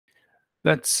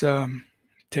Let's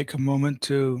take a moment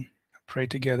to pray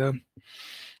together,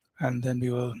 and then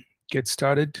we will get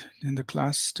started in the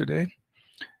class today.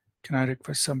 Can I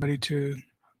request somebody to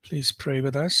please pray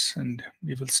with us, and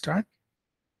we will start?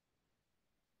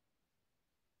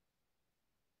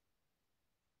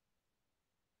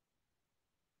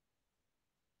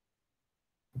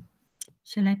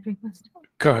 Shall I pray first?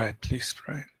 Go ahead, please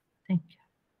pray. Thank you.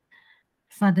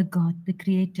 Father God, the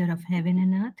creator of heaven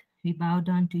and earth, we bow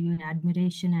down to you in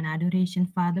admiration and adoration,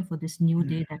 Father, for this new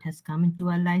day that has come into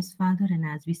our lives, Father. And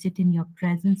as we sit in your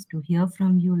presence to hear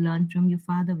from you, learn from you,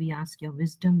 Father, we ask your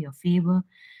wisdom, your favor,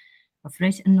 a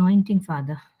fresh anointing,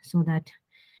 Father, so that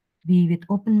we, with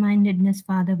open-mindedness,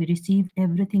 Father, we receive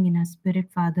everything in our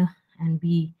spirit, Father, and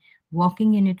be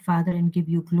walking in it, Father, and give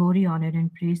you glory, honor,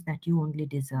 and praise that you only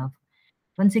deserve.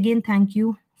 Once again, thank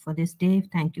you for this day.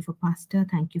 Thank you for Pastor.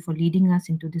 Thank you for leading us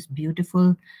into this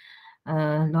beautiful,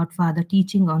 Lord Father,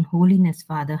 teaching on holiness,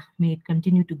 Father. May it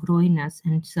continue to grow in us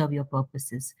and serve your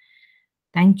purposes.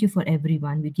 Thank you for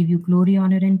everyone. We give you glory,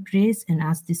 honor, and praise, and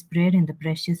ask this prayer in the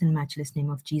precious and matchless name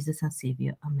of Jesus, our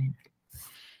Savior. Amen.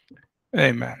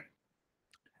 Amen.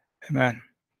 Amen.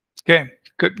 Okay.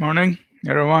 Good morning,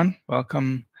 everyone.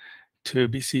 Welcome to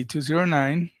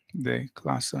BC209, the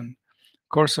course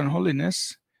on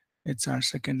holiness. It's our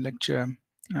second lecture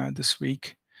this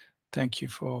week. Thank you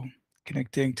for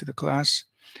connecting to the class.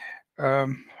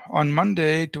 On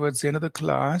Monday, towards the end of the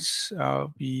class,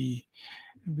 we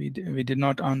did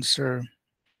not answer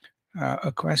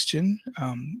a question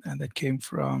and that came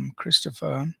from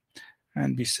Christopher,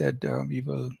 and we said we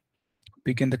will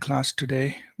begin the class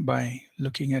today by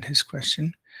looking at his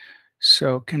question.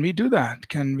 So can we do that?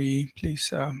 Can we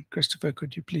please, Christopher,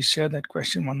 could you please share that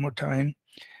question one more time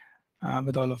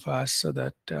with all of us, so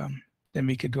that then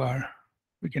we can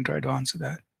try to answer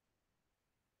that.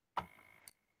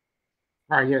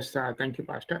 Yes, thank you,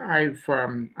 Pastor. I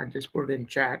just put it in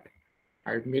chat.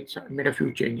 I've made a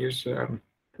few changes to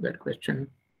that question.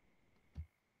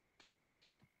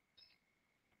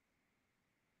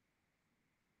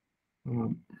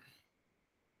 One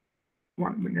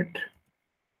minute.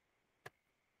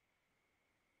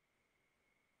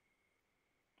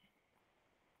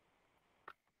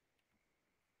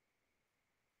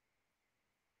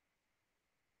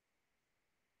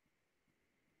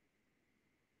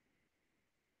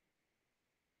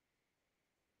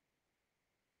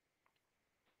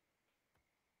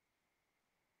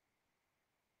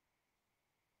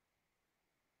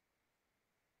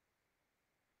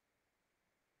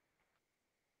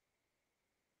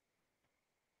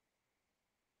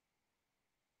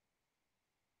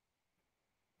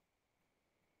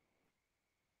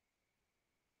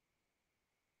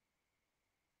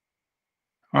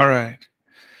 All right.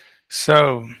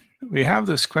 So we have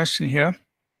this question here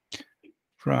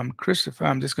from Christopher.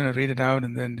 I'm just going to read it out,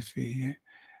 and then if we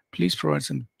please provide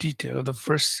some detail. The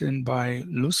first sin by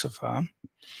Lucifer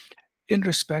in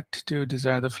respect to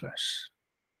desire of the flesh.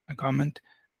 A comment: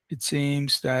 it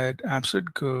seems that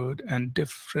absolute good and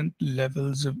different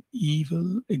levels of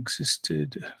evil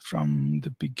existed from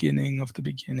the beginning of the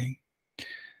beginning.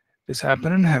 This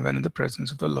happened in heaven in the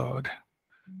presence of the Lord.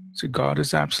 So God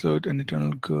is absolute and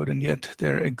eternal good, and yet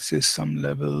there exist some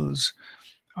levels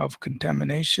of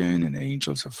contamination, and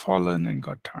angels have fallen and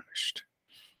got tarnished.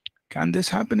 Can this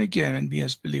happen again and we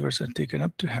as believers are taken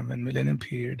up to heaven, millennium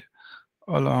period,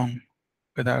 along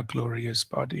with our glorious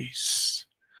bodies?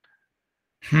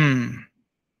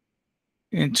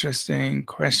 Interesting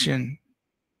question.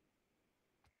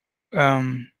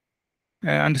 I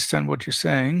understand what you're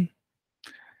saying.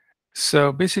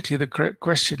 So basically the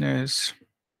question is,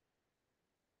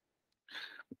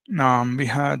 we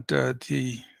had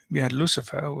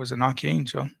Lucifer, who was an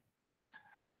archangel,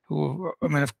 who,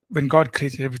 when God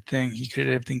created everything, he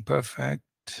created everything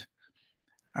perfect.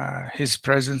 His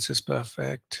presence is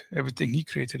perfect. Everything he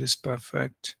created is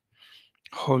perfect,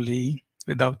 holy,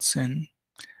 without sin.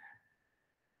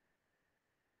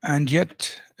 And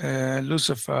yet,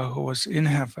 Lucifer, who was in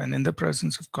heaven, in the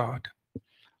presence of God,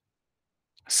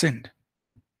 sinned.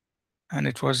 And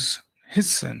it was his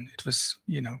sin. It was,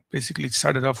 basically it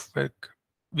started off with,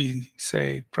 we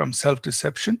say, from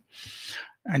self-deception,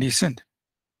 and he sinned.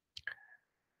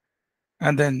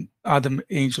 And then other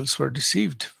angels were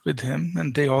deceived with him,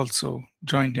 and they also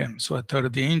joined him. So a third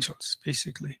of the angels,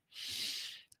 basically.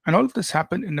 And all of this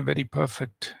happened in a very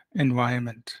perfect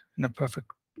environment, in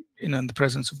the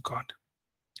presence of God.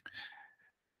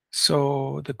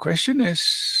 So the question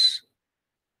is,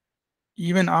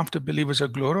 even after believers are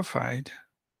glorified,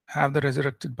 have the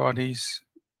resurrected bodies,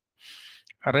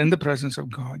 are in the presence of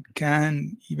God,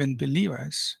 can even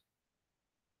believers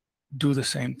do the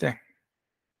same thing?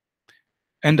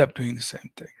 end up doing the same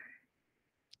thing.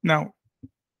 Now,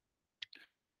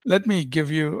 let me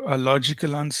give you a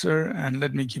logical answer, and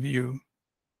let me give you,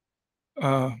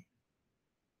 an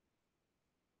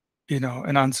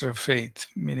answer of faith,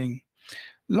 meaning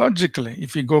logically,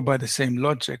 if we go by the same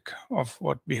logic of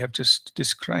what we have just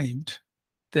described,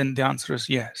 then the answer is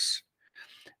yes.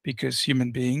 Because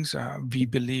human beings, we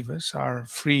believers, are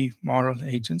free moral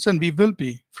agents, and we will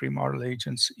be free moral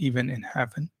agents even in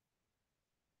heaven,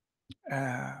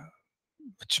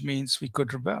 which means we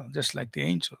could rebel just like the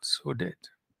angels who did.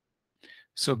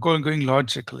 So going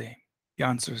logically, the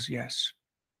answer is yes.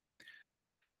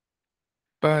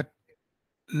 But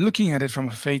looking at it from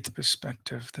a faith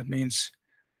perspective, that means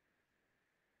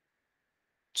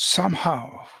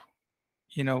somehow,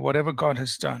 whatever God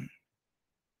has done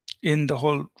in the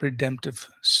whole redemptive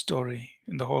story,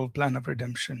 in the whole plan of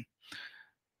redemption,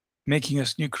 making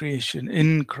us new creation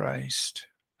in Christ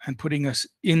and putting us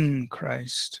in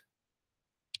Christ,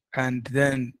 and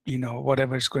then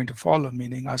whatever is going to follow,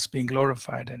 meaning us being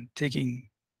glorified and being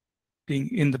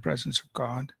in the presence of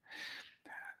God.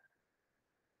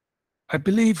 I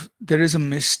believe there is a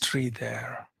mystery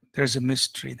there. There's a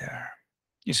mystery there.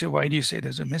 You say, why do you say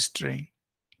there's a mystery?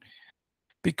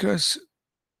 Because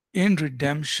in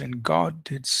redemption, God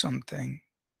did something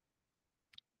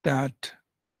that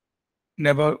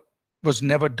was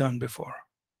never done before.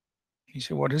 You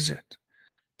say, what is it?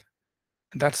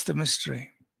 And that's the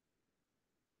mystery.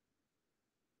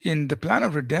 In the plan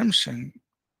of redemption,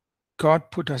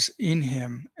 God put us in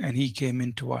him and he came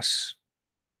into us,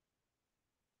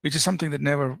 which is something that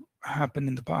never happened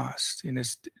in the past.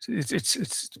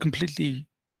 It's completely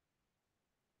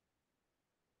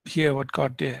here what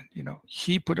God did.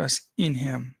 He put us in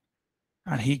him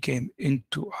and he came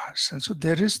into us. And so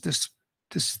there is this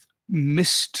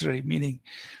mystery, meaning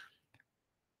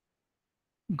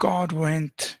God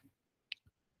went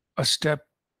a step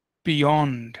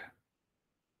beyond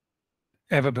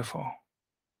ever before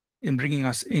in bringing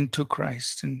us into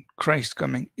Christ and Christ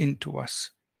coming into us.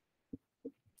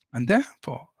 And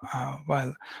therefore,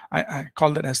 while I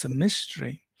call that as the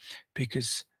mystery,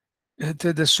 because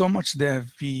there's so much there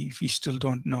we still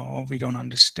don't know, we don't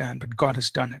understand, but God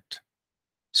has done it.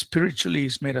 Spiritually,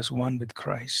 he's made us one with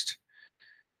Christ,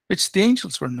 which the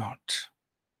angels were not.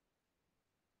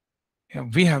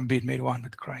 We have been made one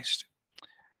with Christ.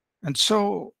 And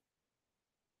so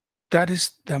that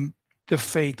is the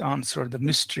faith answer, the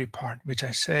mystery part, which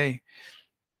I say,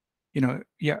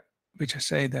 which I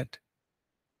say that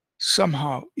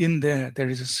somehow in there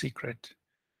is a secret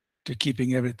to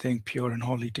keeping everything pure and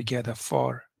holy together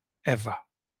forever.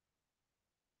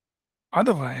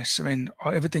 Otherwise,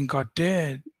 everything God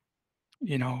did,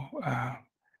 the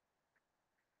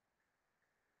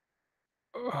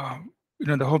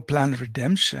whole plan of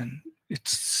redemption,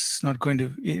 it's not going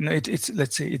to,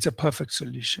 let's say it's a perfect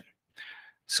solution.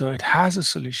 So it has a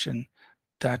solution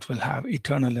that will have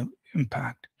eternal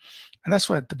impact. And that's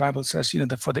what the Bible says,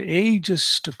 that for the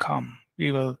ages to come,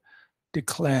 we will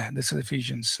declare, this is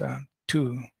Ephesians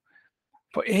 2,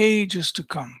 for ages to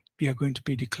come, we are going to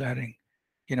be declaring,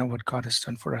 what God has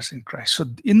done for us in Christ. So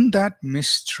in that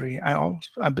mystery,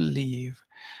 I believe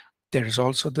there is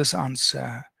also this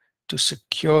answer to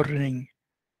securing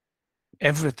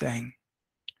everything,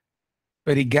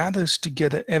 where he gathers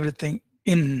together everything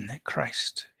in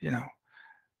Christ,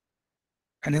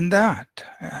 And in that,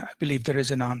 I believe there is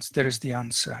the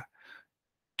answer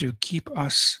to keep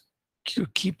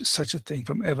such a thing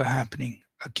from ever happening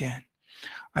again.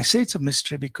 I say it's a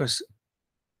mystery because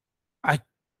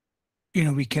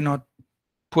we cannot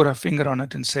put our finger on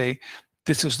it and say,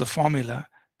 this is the formula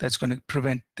that's going to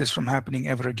prevent this from happening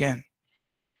ever again.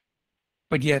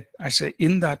 But yet, I say,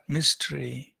 in that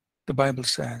mystery, the Bible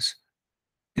says,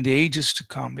 in the ages to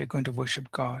come, we're going to worship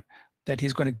God, that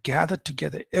he's going to gather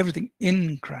together everything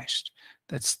in Christ.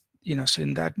 That's, so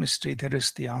in that mystery, there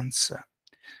is the answer.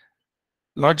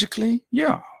 Logically,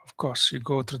 yeah, of course, you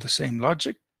go through the same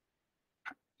logic.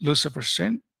 Lucifer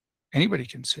sinned. Anybody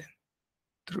can sin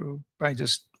by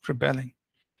just rebelling.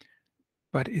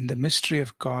 But in the mystery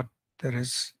of God, there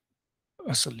is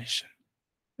a solution,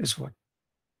 is what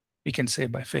we can say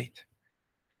by faith.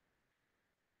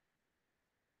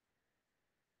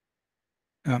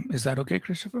 Is that okay,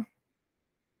 Christopher?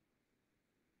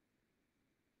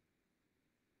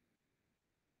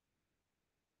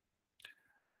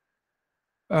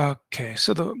 Okay,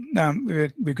 so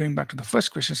we're going back to the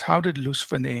first question: is how did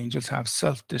Lucifer and the angels have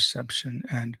self-deception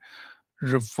and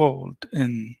revolt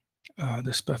in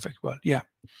this perfect world? Yeah,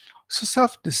 so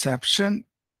self-deception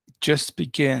just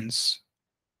begins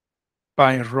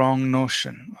by a wrong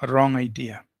notion, a wrong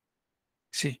idea.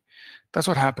 See, that's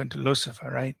what happened to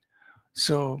Lucifer, right?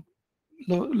 So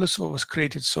Lucifer was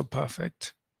created so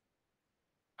perfect,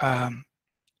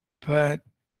 but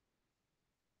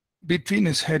between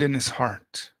his head and his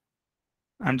heart,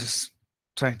 I'm just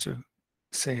trying to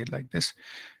say it like this,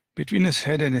 between his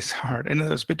head and his heart, in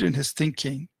other words, between his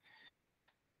thinking,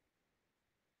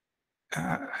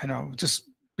 just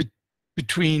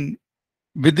between,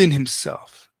 within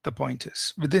himself, the point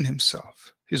is, within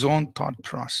himself, his own thought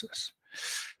process,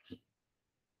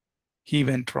 he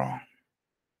went wrong.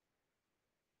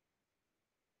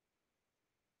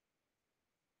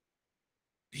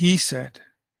 He said,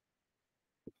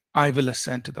 I will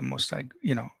ascend to the Most High,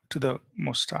 to the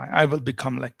Most High. I will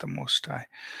become like the Most High.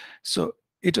 So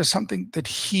it was something that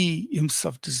he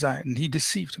himself desired, and he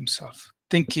deceived himself,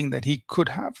 thinking that he could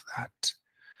have that,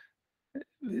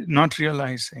 not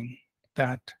realizing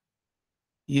that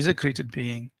he's a created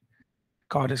being,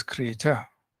 God is creator.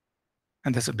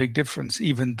 And there's a big difference,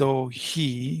 even though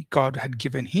God had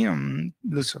given him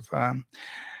Lucifer,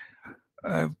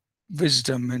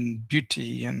 wisdom and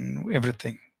beauty and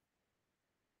everything.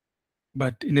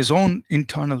 But in his own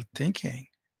internal thinking,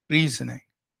 reasoning,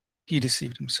 he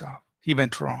deceived himself. He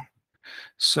went wrong.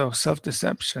 So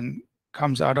self-deception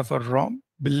comes out of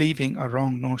believing a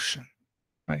wrong notion,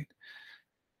 right?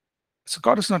 So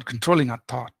God is not controlling our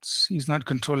thoughts. He's not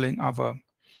controlling our,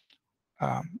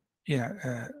 how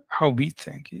we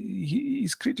think.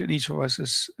 He's created each of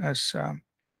us as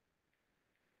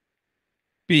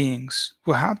beings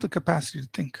who have the capacity to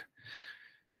think.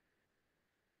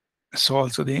 So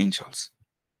also the angels.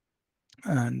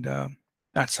 And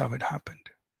that's how it happened.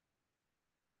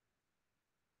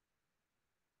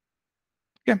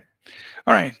 Yeah.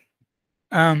 All right.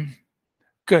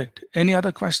 Good. Any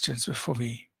other questions before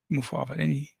we move forward?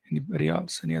 Anybody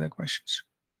else? Any other questions?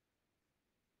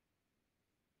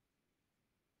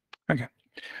 Okay.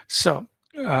 So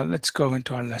let's go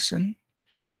into our lesson.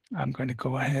 I'm going to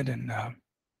go ahead and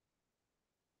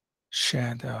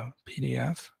share the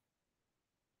PDF.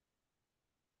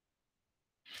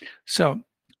 So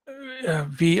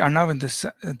we are now in this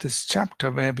chapter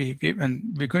where we're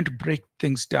going to break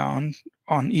things down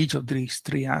on each of these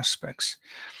three aspects: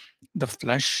 the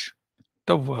flesh,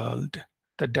 the world,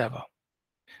 the devil.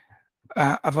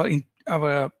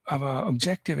 Our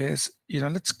objective is,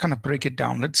 let's kind of break it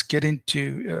down. Let's get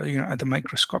into, at the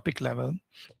microscopic level.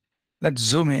 Let's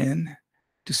zoom in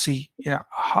to see,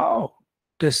 how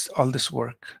does all this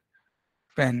work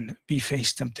when we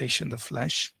face temptation, the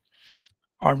flesh,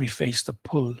 or we face the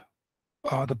pull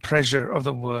or the pressure of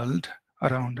the world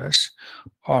around us,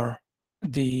 or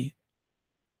the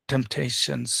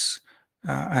temptations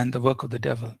and the work of the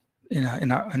devil in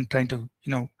trying to,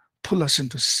 pull us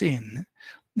into sin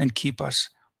and keep us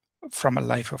from a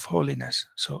life of holiness.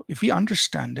 So if we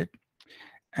understand it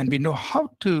and we know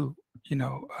how to,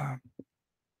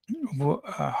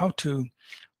 how to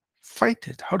fight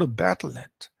it, how to battle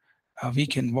it, we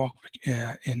can walk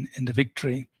in the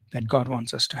victory that God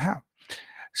wants us to have.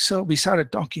 So we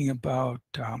started talking about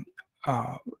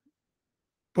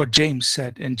what James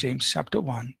said in James chapter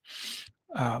 1,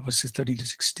 verses 13 to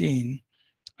 16,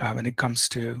 when it comes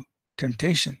to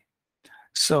temptation.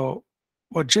 So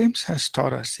what James has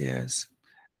taught us is,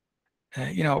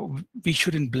 we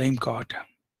shouldn't blame God,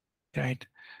 right,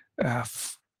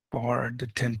 for the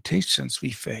temptations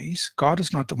we face. God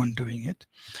is not the one doing it,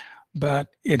 but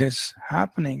it is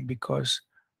happening because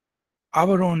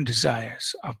our own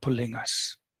desires are pulling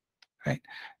us, right?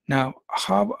 Now,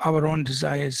 how our own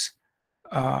desires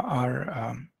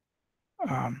are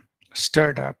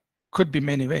stirred up could be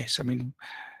many ways. I mean,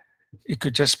 it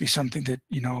could just be something that,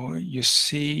 you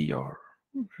see, or,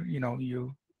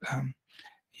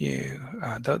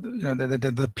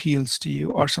 that appeals to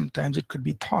you, or sometimes it could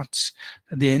be thoughts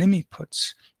that the enemy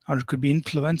puts, or it could be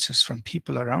influences from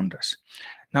people around us.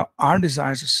 Now, our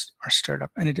desires are stirred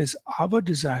up, and it is our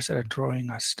desires that are drawing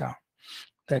us down,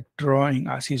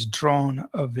 he's drawn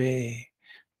away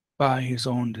by his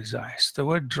own desires. The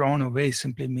word drawn away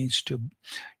simply means to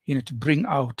bring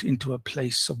out into a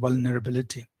place of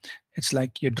vulnerability. It's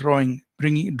like you're drawing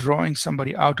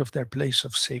somebody out of their place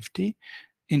of safety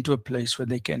into a place where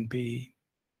they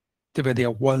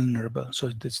are vulnerable.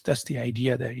 So that's the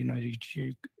idea there.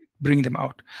 You bring them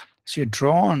out. So you're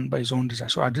drawn by his own desire.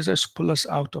 So our desires pull us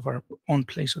out of our own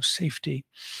place of safety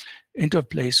into a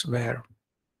place where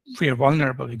we are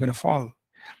vulnerable. We're going to fall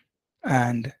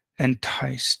and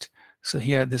enticed. So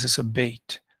here, this is a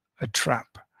bait, a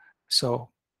trap. So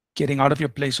getting out of your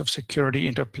place of security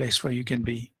into a place where you can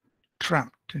be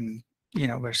trapped, and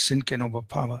where sin can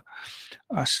overpower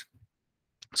us.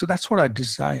 So that's what our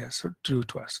desires do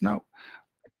to us. Now,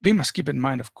 we must keep in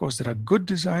mind, of course, there are good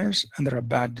desires and there are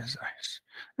bad desires.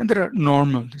 And there are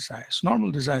normal desires.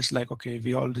 Normal desires like, okay,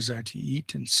 we all desire to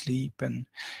eat and sleep and,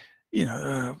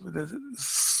 the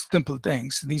simple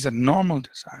things. These are normal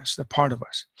desires. They're part of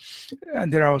us.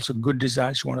 And there are also good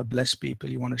desires. You want to bless people.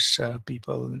 You want to serve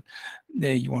people.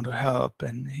 You want to help.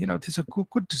 And, these are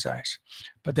good desires.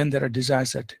 But then there are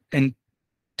desires that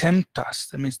tempt us.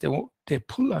 That means they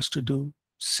pull us to do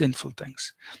sinful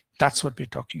things. That's what we're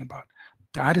talking about.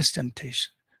 That is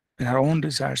temptation. And our own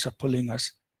desires are pulling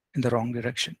us in the wrong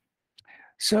direction.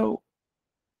 So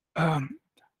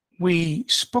we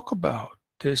spoke about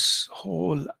this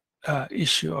whole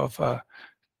issue of a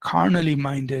carnally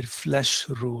minded,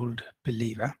 flesh-ruled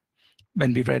believer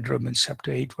when we read Romans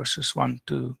chapter 8, verses 1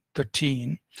 to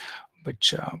 13,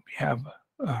 which we have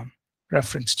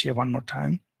referenced here one more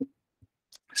time.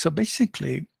 So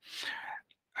basically,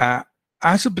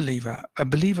 as a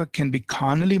believer can be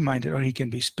carnally minded or he can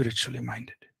be spiritually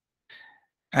minded.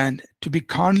 And to be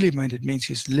carnally minded means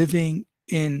he's living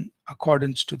in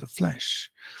accordance to the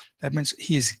flesh. That means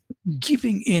he is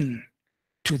giving in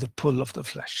to the pull of the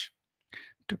flesh.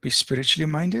 To be spiritually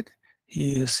minded,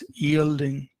 he is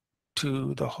yielding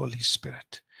to the Holy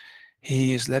Spirit.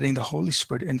 He is letting the Holy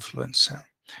Spirit influence him.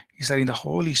 He's letting the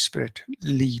Holy Spirit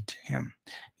lead him.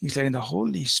 He's letting the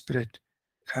Holy Spirit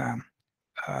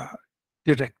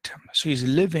direct him. So he's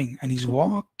living and he's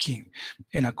walking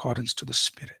in accordance to the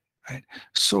Spirit. Right?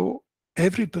 So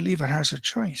every believer has a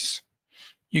choice.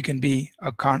 You can be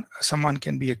someone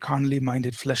can be a carnally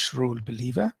minded, flesh-ruled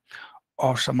believer,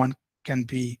 or someone can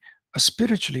be a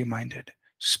spiritually minded,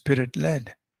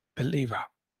 spirit-led believer,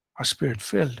 or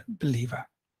spirit-filled believer.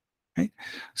 Right?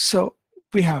 So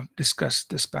we have discussed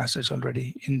this passage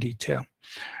already in detail.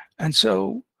 And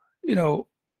so,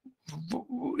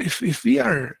 if we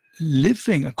are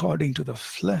living according to the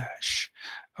flesh,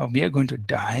 we are going to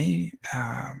die.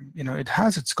 It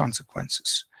has its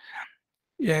consequences.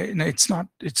 Yeah, it's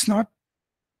not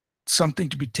something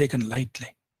to be taken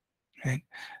lightly. Right?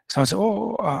 Someone says,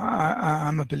 "Oh,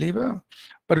 I'm a believer,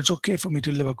 but it's okay for me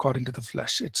to live according to the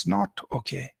flesh." It's not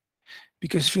okay,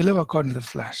 because if you live according to the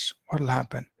flesh, what will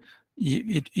happen?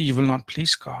 You will not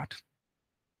please God.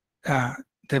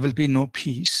 There will be no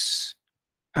peace,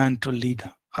 and to lead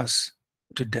us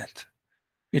to death.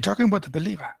 We're talking about the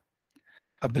believer.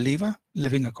 A believer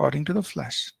living according to the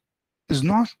flesh is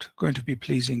not going to be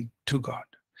pleasing to God.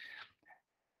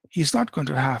 He's not going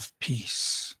to have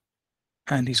peace,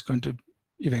 and he's going to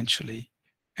eventually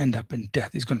end up in death.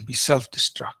 He's going to be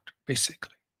self-destruct,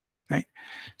 basically, right?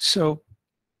 So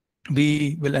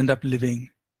we will end up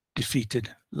living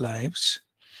defeated lives.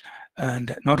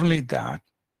 And not only that,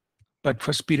 but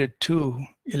 1 Peter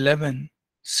 2:11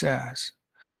 says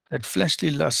that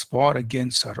fleshly lusts war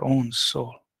against our own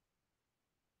soul.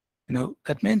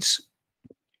 That means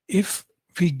if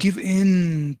we give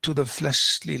in to the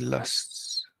fleshly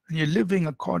lusts, and you're living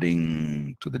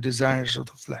according to the desires of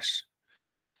the flesh,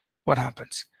 what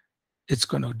happens? It's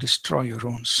going to destroy your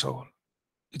own soul.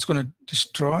 It's going to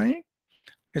destroy,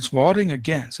 it's warring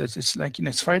against, it's like,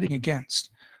 it's fighting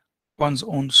against one's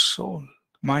own soul,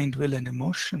 mind, will, and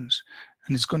emotions.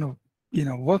 And it's going to,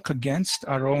 work against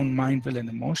our own mind, will, and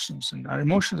emotions. And our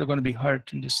emotions are going to be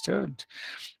hurt and disturbed.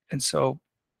 And so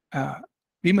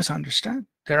we must understand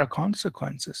there are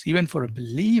consequences, even for a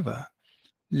believer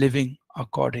living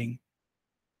according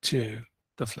to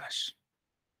the flesh.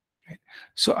 Right?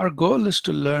 So our goal is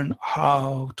to learn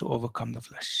how to overcome the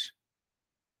flesh.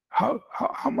 How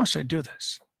must I do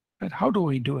this? Right? How do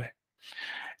we do it?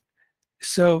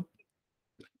 So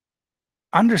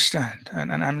understand,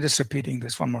 and I'm just repeating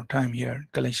this one more time here,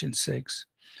 Galatians 6,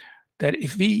 that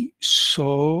if we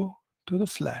sow to the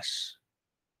flesh,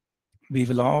 we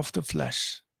will of the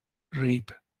flesh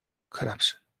reap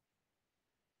corruption.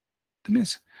 That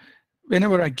means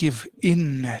whenever I give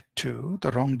in to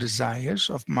the wrong desires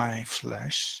of my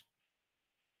flesh,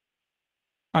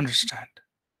 understand,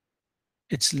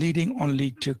 it's leading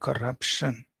only to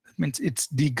corruption. That means it's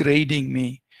degrading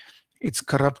me. It's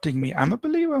corrupting me. I'm a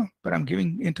believer, but I'm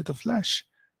giving into the flesh.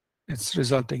 It's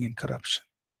resulting in corruption,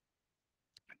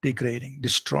 degrading,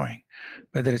 destroying.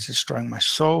 Whether it's destroying my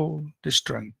soul,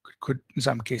 could in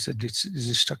some cases it's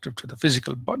destructive to the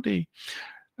physical body,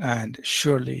 and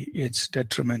surely it's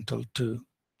detrimental to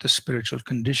the spiritual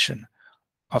condition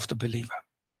of the believer.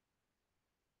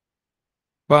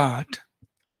 But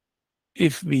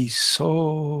if we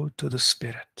sow to the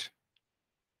Spirit,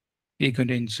 we're going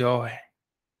to enjoy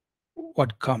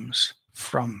what comes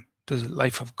from the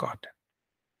life of God.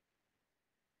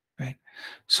 Right?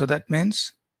 So that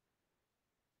means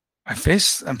I'm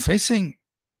facing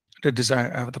the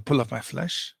desire, the pull of my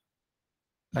flesh.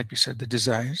 like we said, the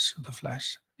desires of the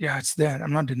flesh. Yeah, it's there.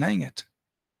 I'm not denying it.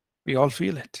 We all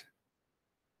feel it.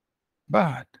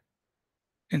 But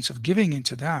instead of giving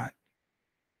into that,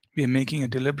 we are making a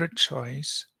deliberate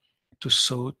choice to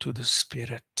sow to the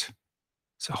Spirit.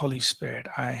 So, Holy Spirit,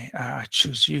 I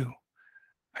choose you.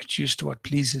 I choose to what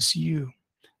pleases you.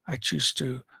 I choose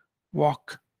to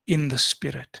walk in the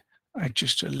Spirit. I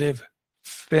choose to live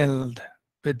filled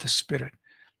with the Spirit.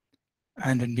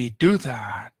 And when we do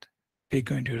that, we're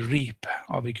going to reap,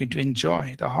 or we're going to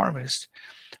enjoy the harvest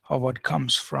of what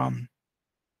comes from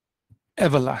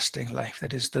everlasting life.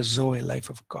 That is the Zoe life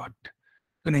of God.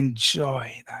 We're going to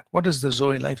enjoy that. What does the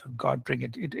Zoe life of God bring?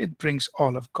 It brings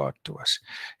all of God to us.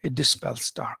 It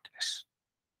dispels darkness.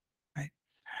 Right?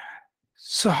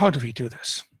 So how do we do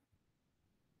this?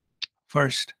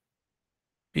 First,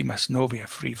 we must know we are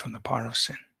free from the power of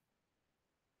sin.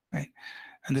 Right?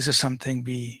 And this is something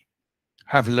we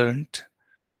have learned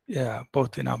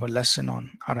both in our lesson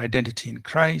on our identity in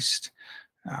Christ,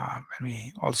 and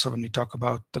when we talk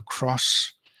about the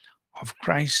cross of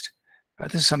Christ,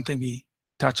 this is something we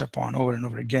touch upon over and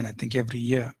over again. I think every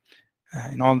year,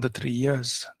 in all the 3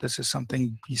 years, this is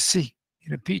something we see,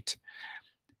 we repeat.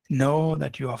 Know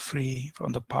that you are free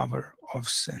from the power of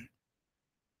sin.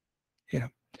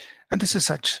 And this is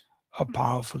such a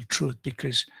powerful truth,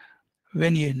 because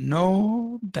when you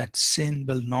know that sin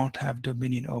will not have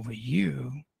dominion over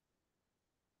you,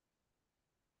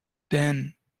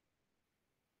 then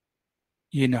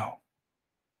you know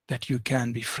that you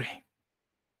can be free.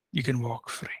 You can walk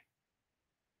free.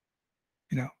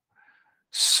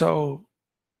 So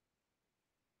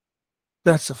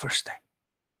that's the first thing.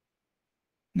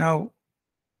 Now,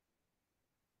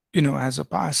 as a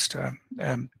pastor,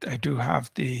 I do have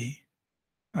the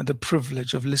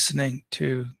privilege of listening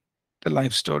to the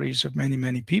life stories of many,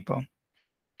 many people.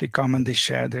 They come and they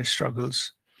share their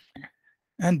struggles,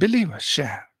 and believers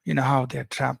share, how they're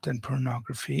trapped in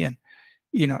pornography, and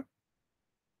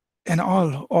and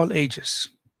all ages.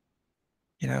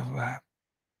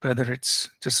 Whether it's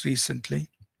just recently,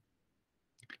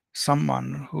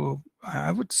 someone who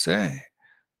I would say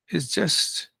is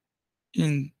just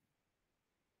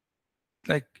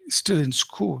still in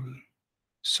school.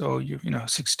 So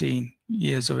 16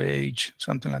 years of age,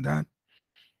 something like that.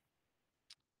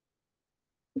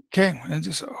 Okay,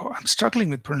 and I'm struggling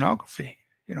with pornography,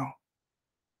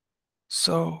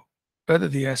 So whether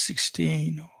they are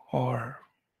 16 or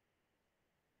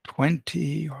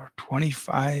 20 or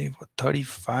 25 or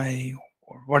 35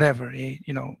 or whatever,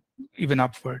 even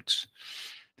upwards.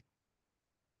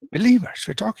 Believers,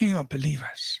 we're talking about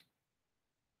believers,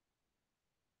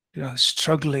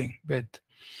 struggling with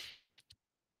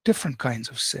different kinds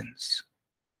of sins.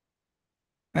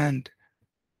 And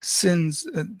sins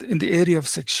in the area of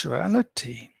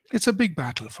sexuality, it's a big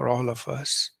battle for all of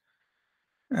us.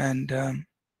 And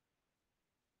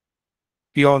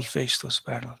we all face those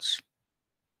battles.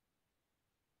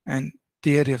 And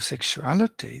the area of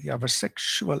sexuality, our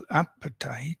sexual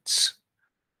appetites,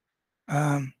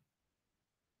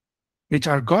 which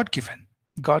are God-given.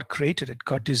 God created it.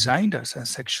 God designed us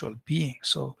as sexual beings.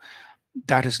 So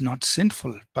that is not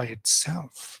sinful by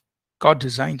itself. God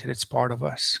designed it. It's part of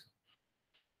us.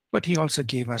 But he also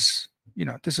gave us,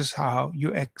 this is how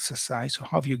you exercise or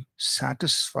how you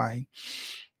satisfy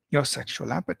your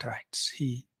sexual appetites.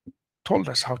 He told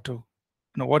us how to,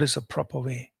 what is the proper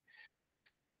way.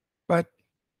 But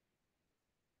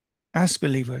as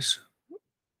believers,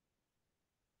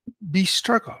 we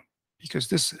struggle because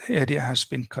this area has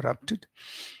been corrupted.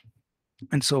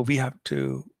 And so we have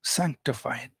to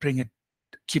sanctify it, bring it,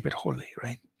 keep it holy,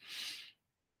 right?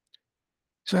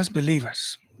 So as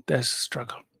believers, there's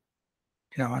struggle.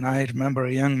 And I remember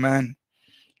a young man,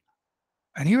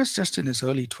 and he was just in his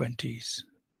early 20s.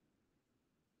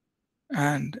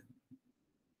 And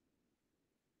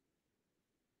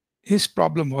his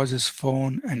problem was his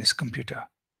phone and his computer.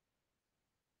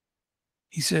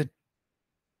 He said,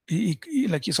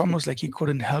 it's almost like he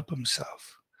couldn't help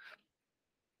himself.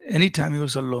 Anytime he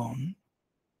was alone,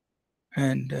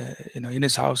 and in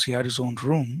his house, he had his own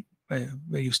room where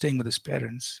he was staying with his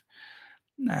parents,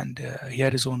 and he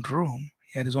had his own room,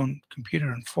 he had his own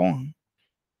computer and phone,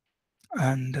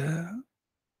 and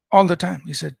all the time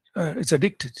he said it's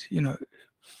addicted.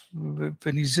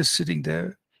 When he's just sitting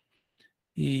there,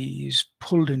 he's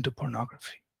pulled into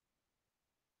pornography.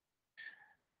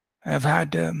 I've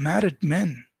had married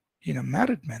men, they're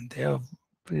married, they have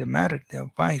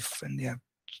wife, and they have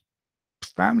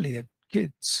family, they have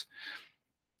kids,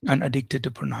 and addicted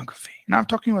to pornography. Now I'm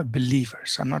talking about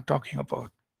believers. I'm not talking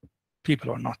about people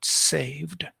who are not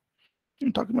saved.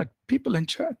 I'm talking about people in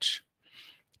church.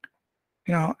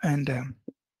 And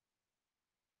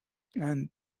And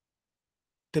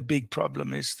the big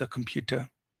problem is the computer,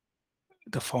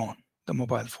 the phone, the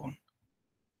mobile phone,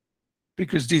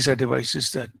 because these are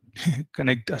devices that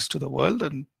connect us to the world,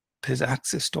 and there's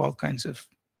access to all kinds of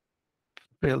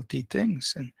filthy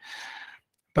things,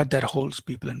 but that holds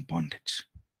people in bondage.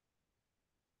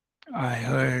 I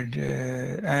heard,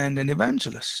 and an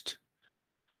evangelist.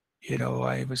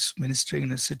 I was ministering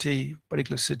in a city,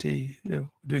 particular city,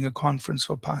 doing a conference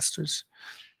for pastors.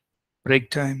 Break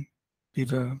time, we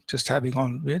were just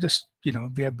having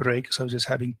we had break, so I was just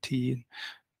having tea and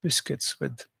biscuits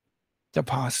with the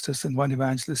pastors, and one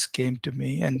evangelist came to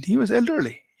me, and he was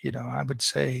elderly, I would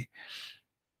say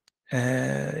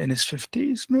in his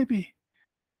 50s, maybe.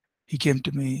 He came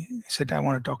to me, he said, "I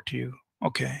want to talk to you."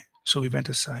 Okay, so we went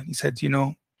aside. He said,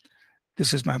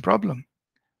 "This is my problem.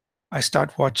 I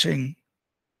start watching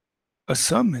a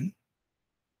sermon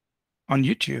on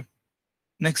YouTube.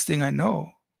 Next thing I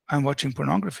know, I'm watching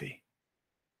pornography."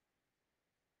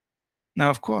 Now,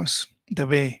 of course, the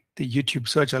way the YouTube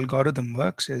search algorithm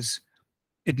works is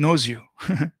it knows you.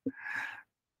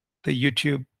 The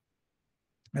YouTube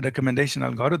recommendation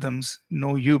algorithms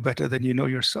know you better than you know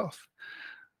yourself.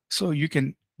 So you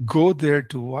can go there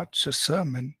to watch a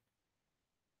sermon,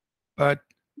 but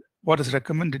what is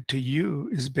recommended to you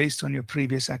is based on your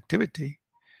previous activity.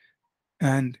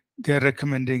 And they're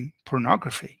recommending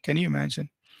pornography. Can you imagine?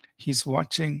 He's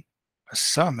watching a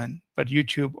sermon, but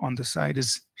YouTube on the side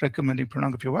is recommending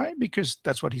pornography. Why? Because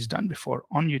that's what he's done before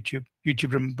on YouTube.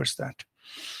 YouTube remembers that.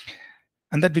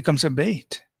 And that becomes a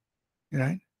bait,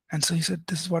 right? And so he said,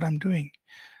 "This is what I'm doing.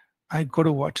 I go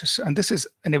to watch this." And this is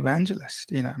an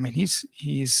evangelist. I mean,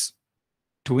 he's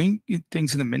doing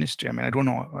things in the ministry. I mean, I don't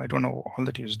know all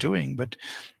that he was doing, but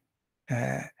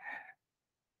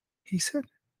he said,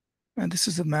 and this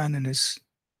is a man in his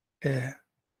I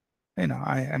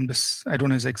don't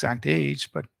know his exact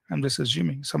age, but I'm just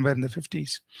assuming somewhere in the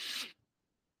 50s.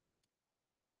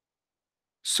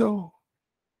 So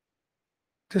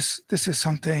this is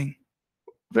something,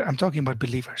 I'm talking about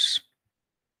believers,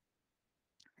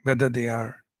 whether they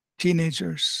are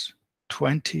teenagers,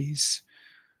 20s,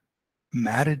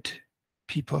 married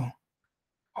people,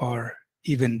 or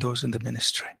even those in the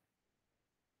ministry.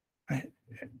 Right?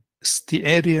 It's the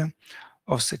area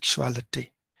of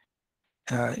sexuality,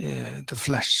 the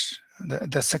flesh,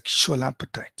 the sexual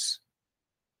appetites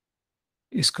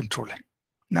is controlling.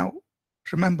 Now,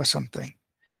 remember something.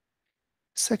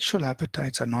 Sexual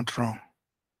appetites are not wrong.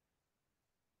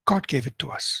 God gave it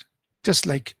to us. Just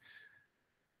like,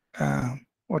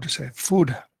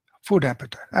 food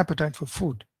appetite for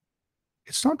food.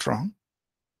 It's not wrong.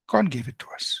 God gave it to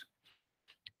us.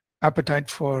 Appetite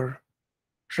for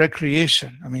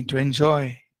recreation, I mean, to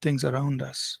enjoy things around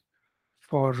us,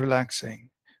 for relaxing,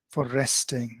 for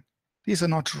resting. These are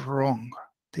not wrong.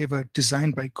 They were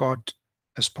designed by God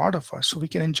as part of us, so we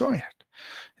can enjoy it.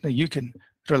 You can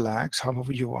relax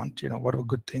however you want, whatever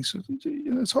good things.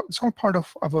 It's all part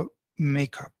of our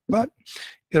makeup, but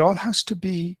it all has to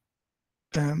be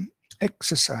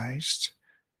exercised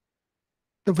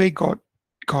the way God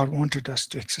wanted us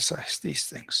to exercise these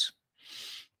things.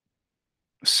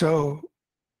 So,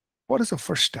 what is the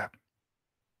first step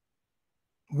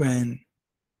when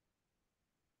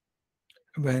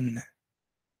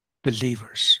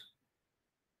believers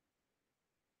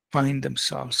find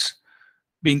themselves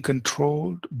being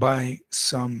controlled by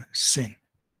some sin?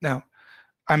 Now,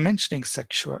 I'm mentioning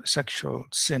sexual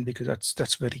sin because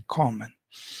that's very common.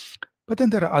 But then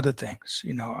there are other things,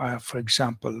 for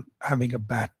example, having a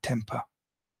bad temper.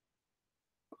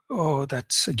 Oh,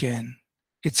 that's again,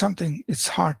 it's something, it's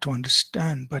hard to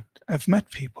understand, but I've met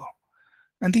people,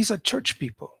 and these are church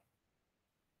people.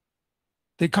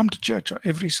 They come to church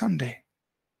every Sunday.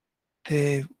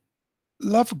 They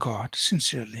love God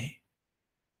sincerely,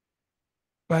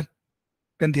 but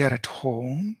when they are at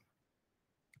home,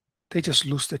 they just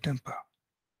lose their temper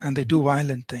and they do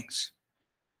violent things.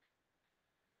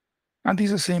 And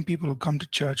these are the same people who come to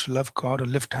church, love God, or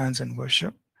lift hands and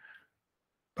worship.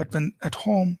 But when at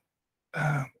home,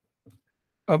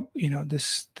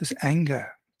 this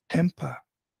anger, temper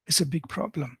is a big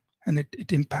problem, and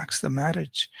it impacts the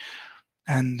marriage.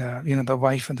 And the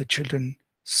wife and the children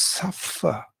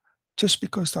suffer just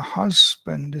because the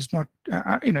husband is not.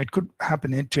 It could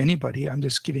happen to anybody. I'm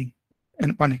just giving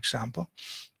one example.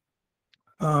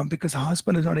 Because the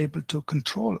husband is not able to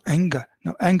control anger.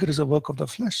 Now, anger is a work of the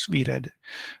flesh. We read,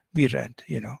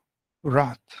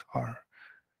 wrath or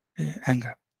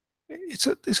anger. It's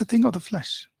a thing of the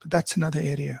flesh, but that's another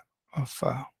area of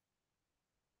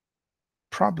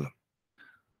problem.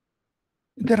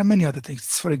 There are many other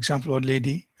things. For example, a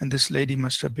lady, and this lady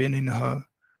must have been in her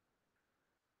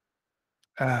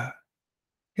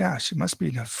yeah, she must be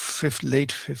in her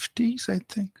late 50s, I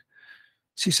think.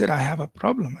 She said, I have a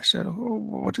problem. I said, oh,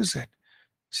 what is it?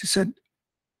 She said,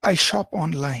 I shop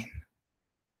online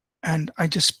and I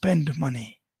just spend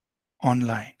money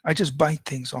online. I just buy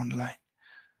things online,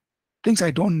 things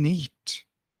I don't need.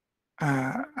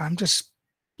 I'm just,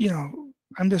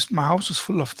 my house is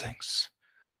full of things.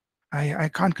 I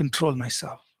can't control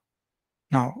myself.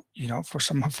 Now, for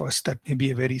some of us, that may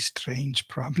be a very strange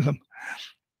problem,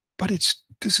 but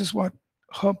this is what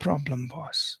her problem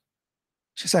was.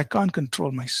 She said, I can't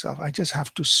control myself. I just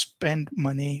have to spend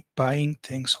money buying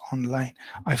things online.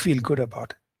 I feel good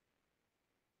about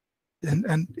it.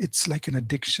 And it's like an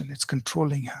addiction. It's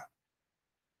controlling her.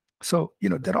 So,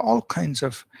 there are all kinds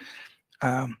of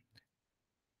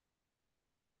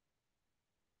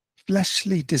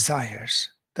fleshly desires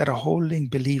that are holding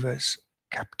believers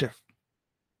captive.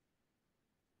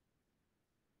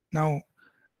 Now,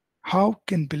 how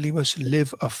can believers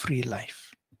live a free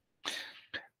life?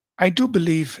 I do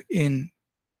believe in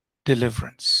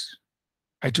deliverance.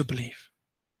 I do believe.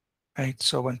 Right?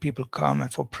 So when people come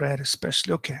and for prayer,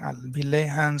 especially, okay, we lay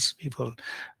hands, we will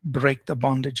break the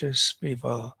bondages, we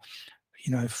will,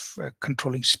 if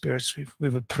controlling spirits, we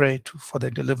will pray for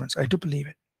their deliverance. I do believe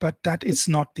it, but that is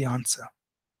not the answer.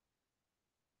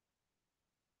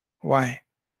 Why?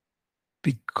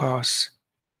 Because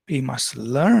we must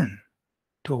learn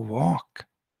to walk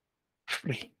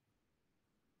free.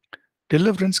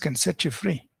 Deliverance can set you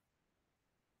free.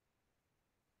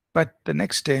 But the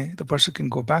next day, the person can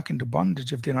go back into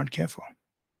bondage if they're not careful.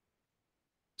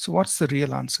 So what's the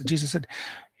real answer? Jesus said,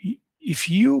 if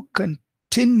you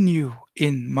continue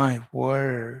in my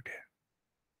word,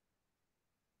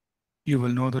 you will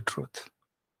know the truth,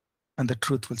 and the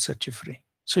truth will set you free.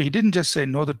 So he didn't just say,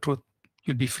 know the truth,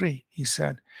 you'll be free. He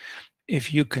said,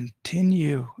 if you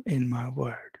continue in my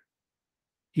word,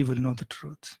 you will know the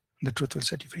truth, and the truth will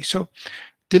set you free. So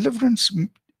deliverance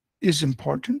is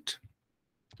important.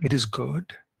 It is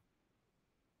good.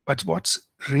 But what's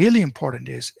really important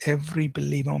is every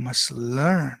believer must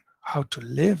learn how to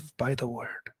live by the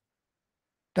word.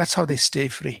 That's how they stay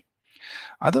free.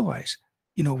 Otherwise,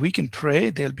 we can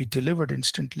pray, they'll be delivered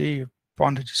instantly,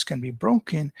 bondages can be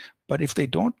broken, but if they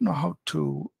don't know how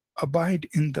to abide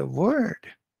in the word,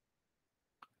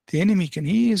 the enemy can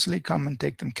easily come and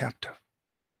take them captive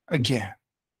again,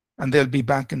 and they'll be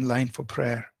back in line for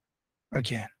prayer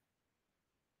again.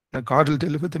 Now God will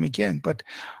deliver them again, but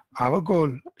our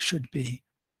goal should be,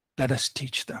 let us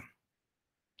teach them.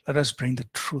 Let us bring the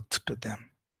truth to them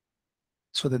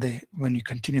so that when you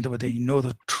continue the way, they know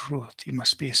the truth. You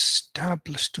must be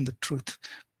established in the truth.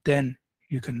 Then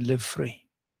you can live free.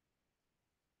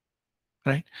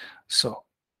 Right? So,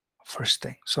 first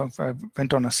thing. So if I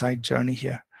went on a side journey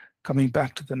here, coming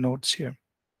back to the notes here.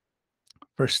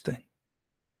 First thing,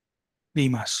 we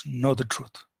must know the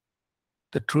truth.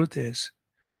 The truth is,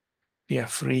 we are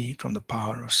free from the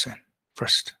power of sin.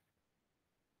 First.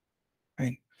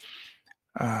 Right?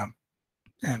 And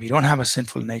we don't have a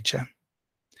sinful nature.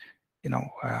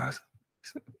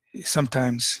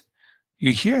 Sometimes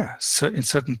you hear in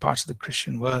certain parts of the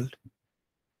Christian world,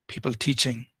 people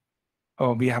teaching,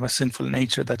 oh, we have a sinful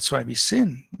nature, that's why we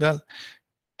sin. Well,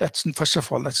 first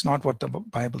of all, that's not what the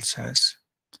Bible says.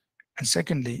 And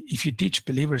secondly, if you teach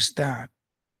believers that,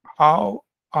 how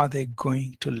are they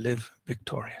going to live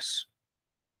victorious?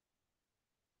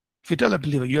 If you tell a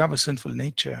believer you have a sinful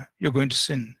nature, you're going to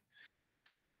sin,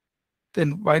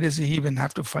 then why does he even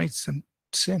have to fight some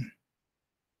sin?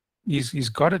 He's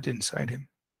got it inside him.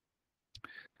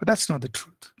 But that's not the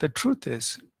truth. The truth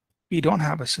is, we don't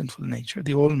have a sinful nature.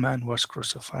 The old man was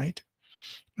crucified,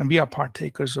 and we are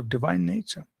partakers of divine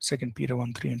nature. 2 Peter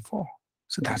 1:3-4.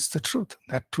 So that's the truth.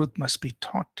 That truth must be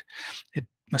taught. It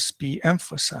must be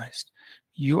emphasized.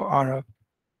 You are a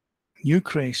new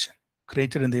creation,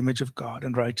 created in the image of God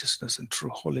in righteousness and true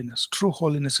holiness. True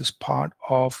holiness is part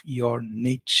of your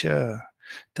nature.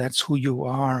 That's who you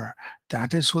are.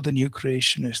 That is who the new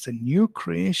creation is. The new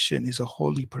creation is a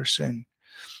holy person,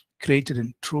 created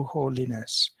in true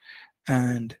holiness.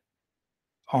 And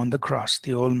on the cross,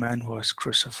 the old man was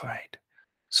crucified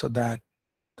so that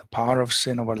the power of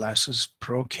sin of our lives is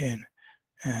broken,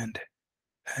 and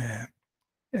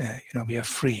we are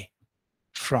free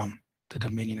from the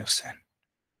dominion of sin.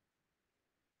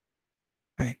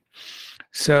 Right?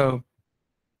 So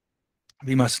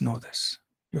we must know this.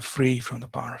 You're free from the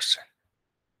power of sin.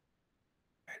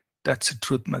 Right? That's the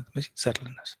truth,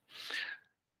 settledness.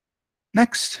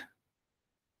 Next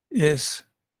is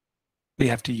we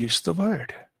have to use the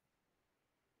word.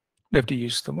 We have to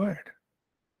use the word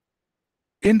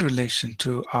in relation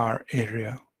to our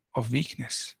area of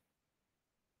weakness.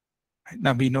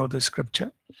 Now we know the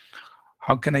scripture.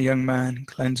 How can a young man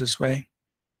cleanse his way?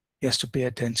 He has to pay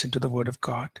attention to the word of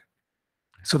God.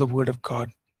 So the word of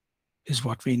God is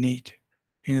what we need.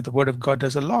 The word of God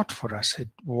does a lot for us. It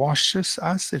washes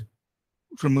us. It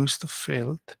removes the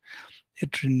filth.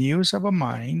 It renews our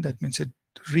mind. That means it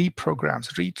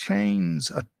reprograms,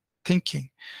 retrains our thinking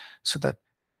so that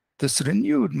this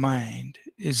renewed mind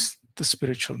is the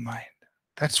spiritual mind.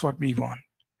 That's what we want.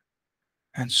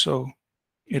 And so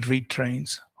it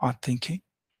retrains our thinking.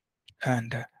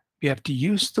 And we have to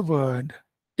use the word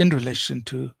in relation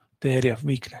to the area of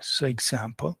weakness. So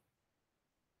example,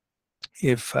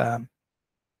 if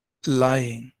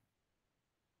lying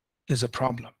is a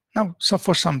problem. Now, so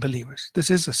for some believers, this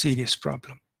is a serious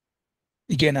problem.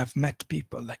 Again, I've met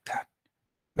people like that,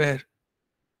 where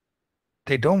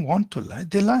they don't want to lie,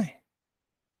 they lie.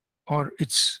 Or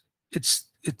it's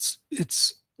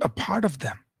a part of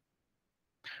them.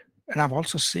 And I've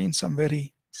also seen some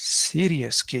very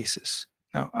serious cases.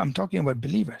 Now, I'm talking about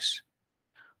believers,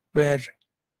 where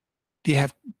they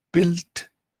have built,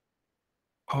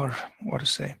 or what to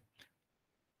say,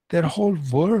 their whole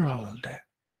world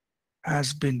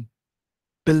has been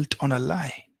built on a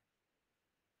lie.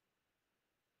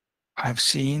 I've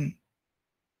seen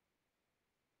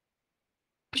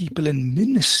people in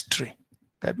ministry.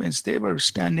 That means they were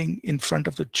standing in front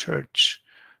of the church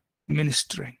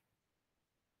ministering.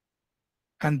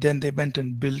 And then they went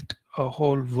and built a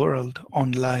whole world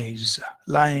on lies.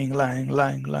 Lying.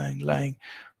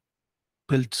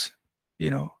 Built,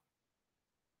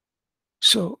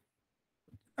 So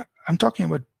I'm talking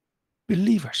about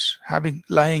believers having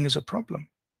lying is a problem.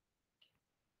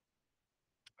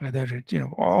 Whether it,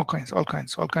 all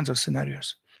kinds of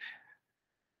scenarios.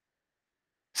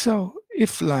 So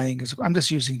if lying is, I'm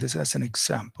just using this as an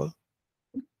example.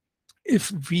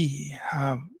 If we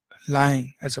have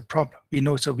lying as a problem, we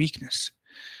know it's a weakness.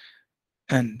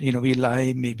 And, we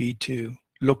lie maybe to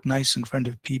look nice in front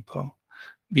of people.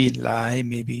 We lie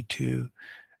maybe to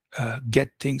get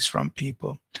things from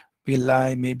people. We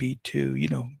lie maybe to,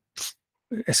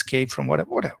 escape from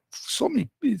whatever. So many,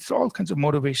 all kinds of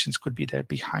motivations could be there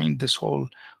behind this whole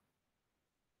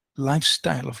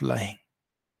lifestyle of lying.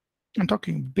 I'm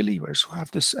talking believers who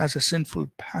have this as a sinful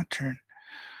pattern.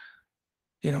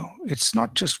 It's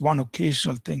not just one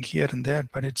occasional thing here and there,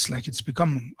 but it's like it's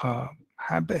become a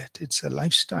habit. It's a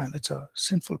lifestyle. It's a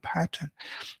sinful pattern.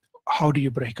 How do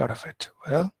you break out of it?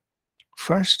 Well,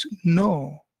 first,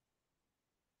 know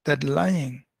that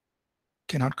lying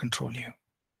cannot control you.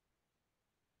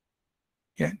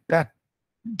 Yeah, that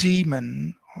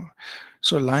demon.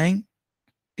 So lying,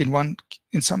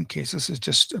 in some cases, is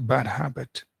just a bad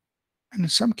habit, and in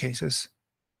some cases,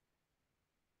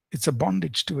 it's a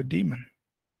bondage to a demon.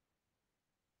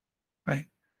 Right?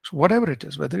 So whatever it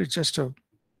is, whether it's just a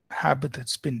habit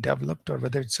that's been developed or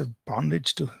whether it's a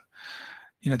bondage to,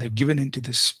 they've given into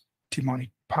this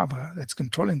demonic power that's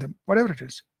controlling them, whatever it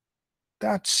is,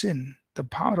 that sin, the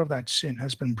power of that sin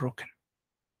has been broken.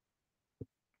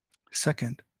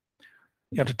 Second,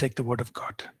 you have to take the word of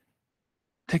God.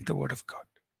 Take the word of God.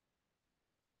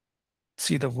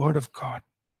 See, the word of God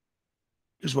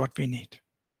is what we need.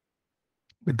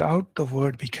 Without the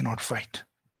word, we cannot fight.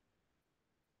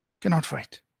 Cannot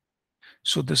fight.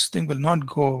 So this thing will not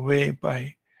go away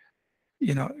by,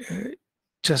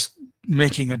 just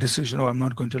making a decision, oh, I'm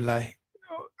not going to lie.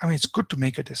 I mean, it's good to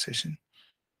make a decision.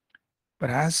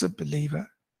 But as a believer,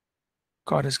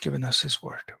 God has given us his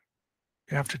word.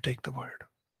 You have to take the word.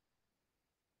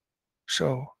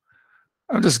 So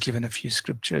I've just given a few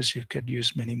scriptures. You could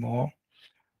use many more.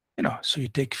 So you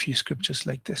take a few scriptures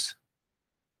like this.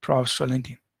 Proverbs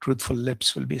 12:19, truthful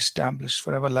lips will be established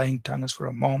forever, lying tongue is for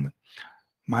a moment.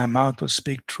 My mouth will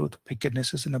speak truth.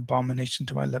 Wickedness is an abomination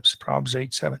to my lips. Proverbs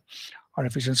 8:7, or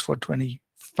Ephesians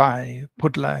 4:25,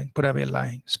 put away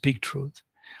lying, speak truth.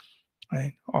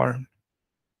 Right? Or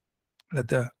let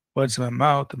the words of my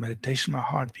mouth, the meditation of my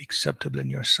heart be acceptable in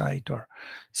your sight. Or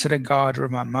set a guard over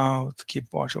my mouth, keep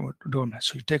watch over doormat.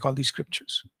 So you take all these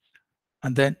scriptures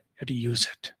and then you have to use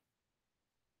it.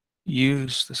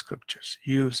 Use the scriptures.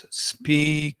 Use it.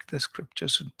 Speak the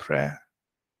scriptures in prayer.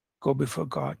 Go before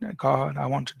God. God, I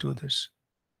want to do this.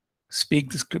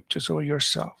 Speak the scriptures over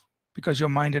yourself, because your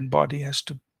mind and body has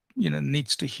to,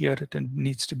 needs to hear it and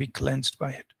needs to be cleansed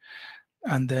by it.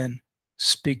 And then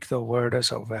speak the word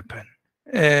as a weapon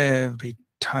every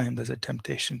time there's a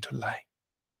temptation to lie.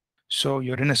 So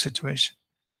you're in a situation.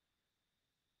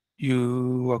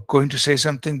 You are going to say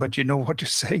something, but you know what you're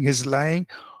saying is lying.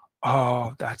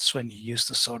 Oh, that's when you use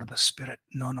the sword of the Spirit.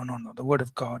 No. The word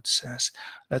of God says,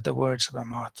 let the words of my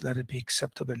mouth, let it be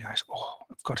acceptable in your eyes. Oh,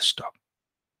 I've got to stop.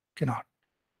 Cannot.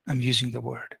 I'm using the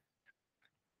word.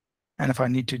 And if I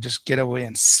need to just get away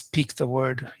and speak the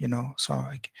word, so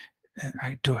I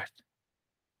do it.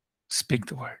 Speak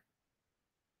the word.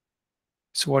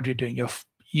 So what you're doing, you're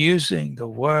using the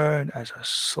word as a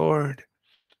sword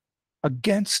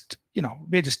against,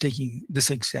 we're just taking this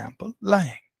example,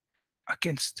 lying,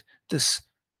 against this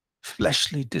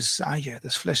fleshly desire,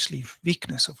 this fleshly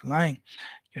weakness of lying.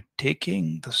 You're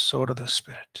taking the sword of the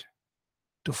Spirit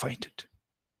to fight it.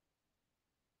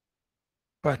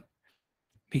 But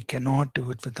we cannot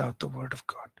do it without the word of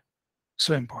God.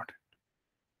 So important.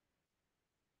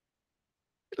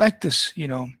 Like this,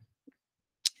 you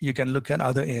can look at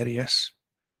other areas.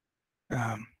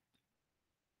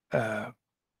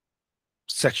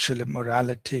 Sexual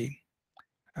immorality,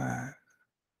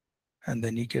 and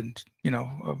then you can,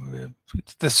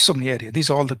 there's so many areas. These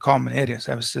are all the common areas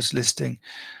I was just listing.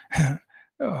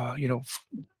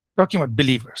 Talking about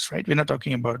believers, right? We're not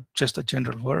talking about just the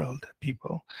general world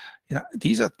people.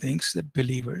 These are things that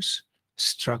believers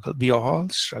struggle. We all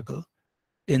struggle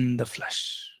in the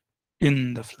flesh.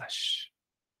 In the flesh,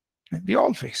 we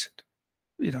all face it.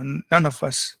 None of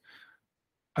us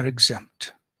are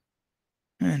exempt,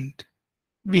 and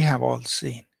we have all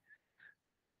seen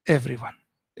everyone,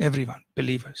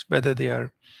 believers, whether they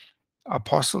are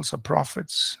apostles or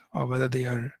prophets, or whether they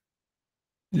are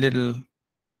little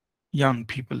young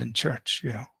people in church,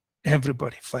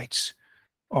 everybody fights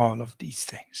all of these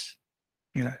things.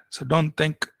 So don't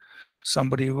think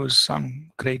somebody who is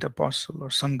some great apostle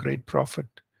or some great prophet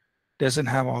doesn't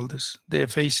have all this. They're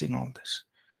facing all this.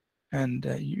 And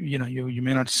you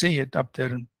may not see it up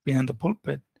there behind the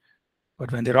pulpit,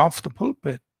 but when they're off the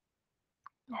pulpit,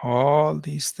 all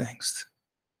these things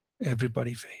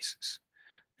everybody faces.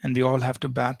 And we all have to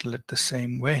battle it the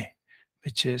same way,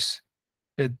 which is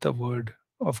with the word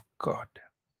of God.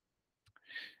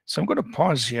 So I'm going to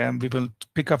pause here, and we will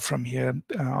pick up from here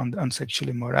on sexual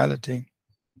immorality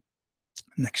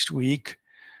next week.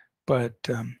 But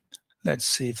let's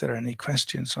see if there are any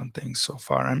questions on things so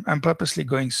far. I'm purposely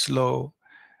going slow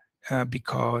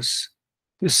because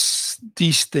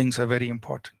these things are very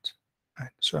important. Right?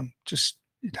 So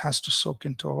it has to soak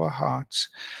into our hearts,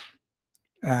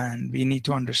 and we need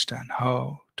to understand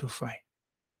how to fight.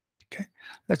 Okay,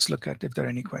 let's look at if there are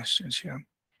any questions here.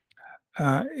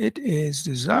 It is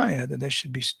desire that there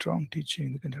should be strong teaching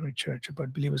in the contemporary church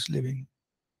about believers living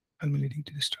and leading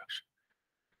to destruction.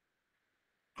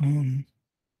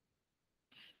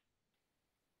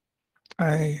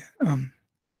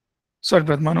 Sorry,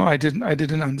 Brother Mano, I didn't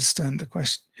understand the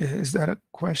question. Is that a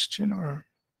question or?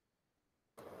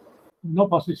 No,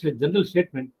 Pastor, it's a general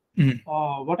statement.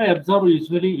 What I observe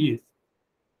usually is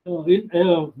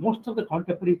in most of the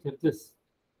contemporary churches,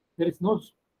 there is no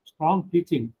strong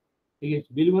teaching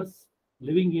against believers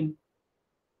living in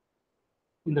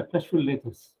the fleshful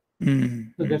natures.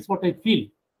 So that's what I feel.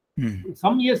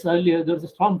 Some years earlier, there was a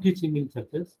strong teaching in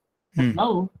churches.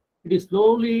 Now it is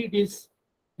slowly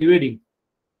evading.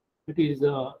 It is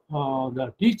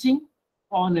the teaching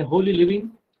on a holy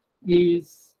living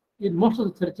is in most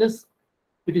of the churches.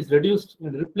 It is reduced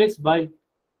and replaced by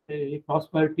a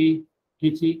prosperity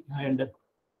teaching and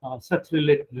such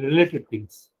related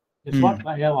things. That's what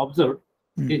I have observed.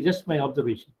 It's just my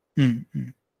observation.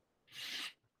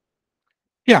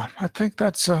 Yeah, I think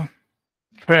that's a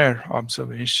fair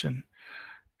observation.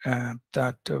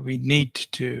 That we need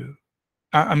to.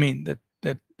 I mean that.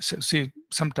 See,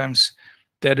 sometimes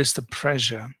there is the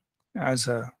pressure as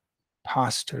a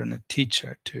pastor and a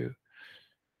teacher to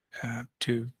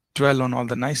dwell on all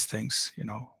the nice things.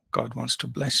 God wants to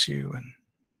bless you and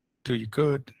do you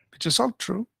good, which is all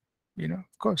true.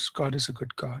 Of course, God is a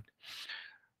good God.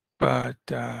 But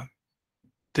the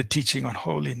teaching on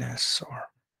holiness or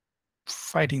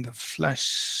fighting the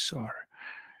flesh or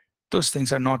those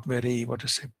things are not very,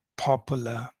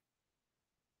 popular.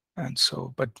 And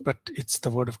so, but it's the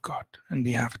word of God, and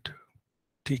we have to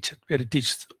teach it. We have to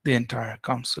teach the entire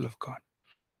counsel of God.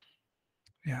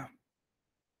 Yeah.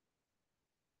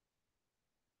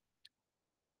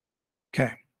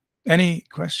 Okay. Any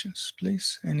questions,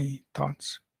 please? Any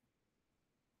thoughts?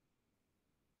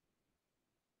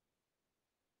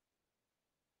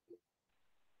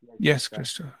 Yes,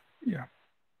 Krista. Yeah.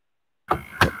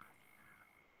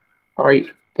 All right.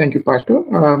 Thank you, Pastor.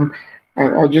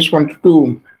 I just wanted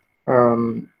to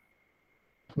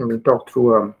talk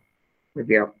through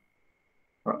maybe a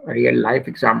real life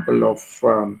example of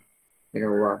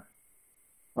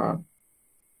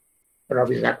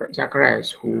Rabbi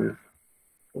Zacharias, who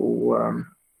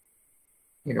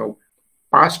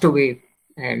passed away,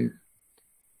 and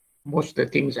most of the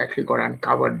things actually got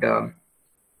uncovered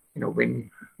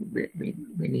when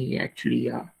he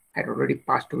actually had already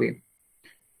passed away.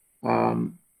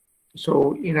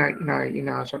 So in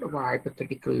a sort of a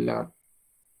hypothetical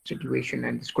situation,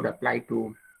 and this could apply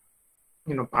to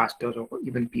pastors or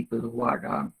even people who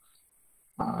are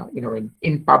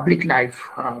in public life,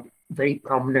 very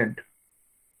prominent.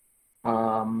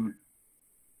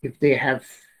 If they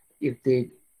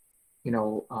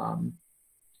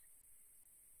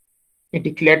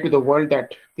declare to the world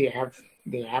that they have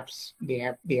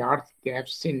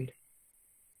sinned,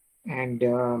 and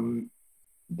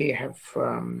they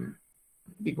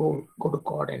go to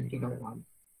God and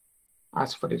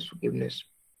ask for His forgiveness.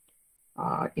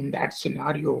 In that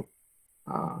scenario,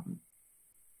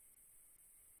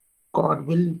 God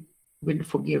will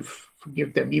forgive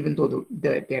them, even though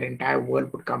their entire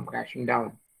world would come crashing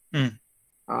down.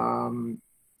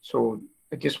 So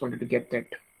I just wanted to get that,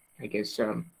 I guess,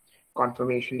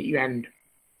 confirmation. And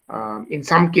in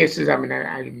some cases, I mean,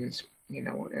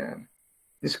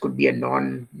 this could be a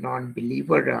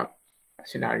non-believer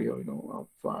scenario, of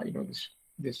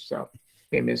this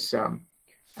famous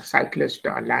cyclist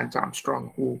Lance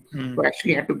Armstrong, who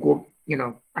actually had to go,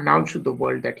 announce to the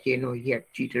world that he had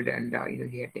cheated, and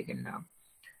he had taken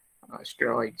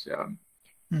steroids.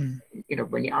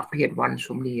 After he had won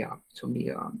so many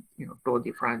Tour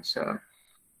de France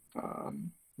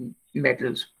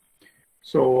medals.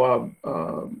 So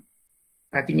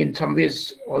I think in some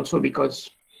ways also because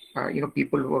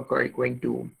people who are going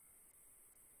to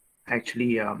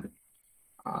actually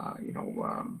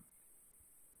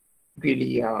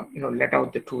really let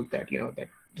out the truth that that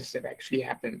this had actually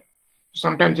happened.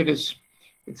 Sometimes it's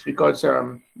because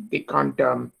they can't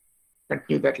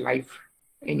continue that life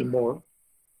anymore,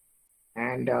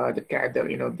 and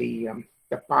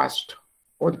the past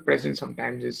or the present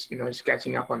sometimes is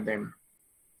catching up on them.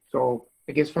 So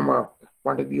I guess from a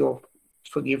point of view of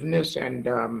forgiveness, and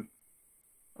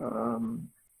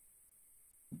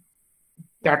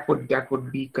that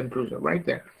would be conclusive, right?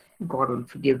 That God will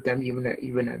forgive them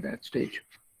even at that stage.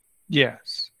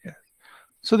 Yes.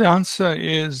 So the answer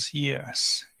is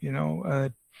yes.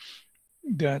 That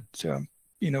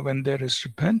when there is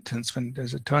repentance, when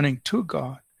there's a turning to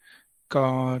God,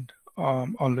 God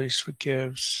always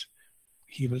forgives.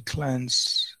 He will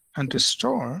cleanse and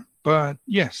restore. But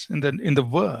yes, in the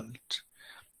world,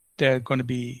 there are going to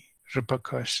be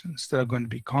repercussions. There are going to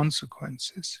be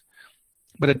consequences.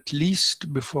 But at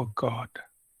least before God,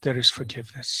 there is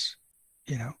forgiveness.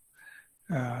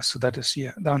 So that is,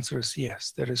 yeah. The answer is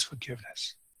yes. There is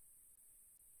forgiveness.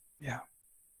 Yeah.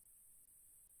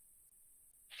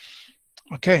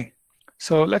 Okay.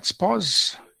 So let's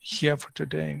pause here for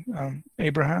today.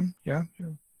 Abraham, yeah,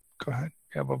 go ahead.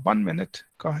 You have 1 minute.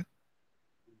 Go ahead.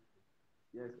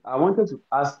 Yes, I wanted to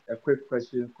ask a quick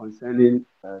question concerning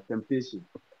temptation.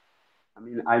 I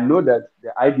mean, I know that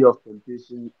the idea of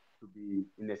temptation to be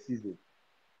in a season,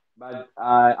 but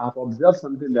I've observed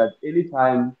something that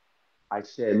anytime I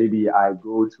share, maybe I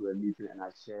go to a meeting and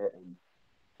I share, and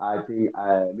I think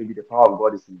maybe the power of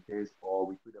God is intense, or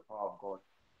we feel the power of God.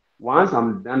 Once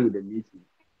I'm done with the meeting,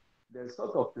 there's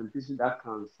sort of temptation that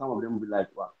comes. Some of them will be like,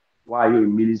 well, why are you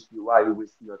in ministry? Why are you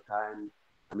wasting your time?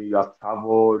 I mean, you have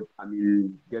traveled. I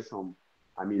mean, get some.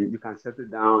 I mean, you can settle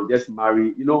down, just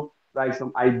marry. Like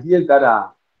some ideas that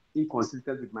are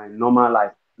inconsistent with my normal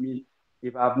life. I mean,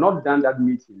 if I have not done that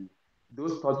meeting,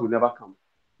 those thoughts will never come.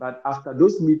 But after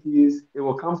those meetings, it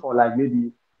will come for like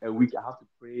maybe a week. I have to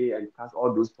pray and cast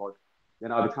all those thoughts.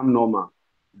 Then I'll become normal.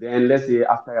 Then let's say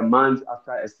after a month,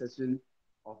 after a session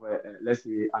of let's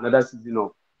say another season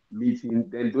of meeting,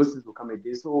 then those things will come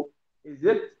again. So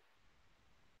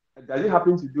does it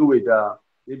happen to do with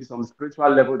maybe some spiritual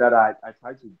level that I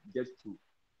try to get to?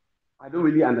 I don't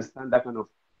really understand that kind of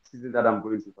season that I'm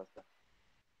going to, Pastor.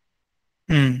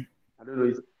 I don't know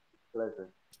if it's pleasant.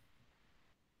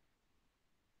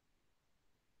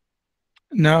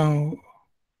 No.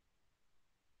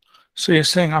 So you're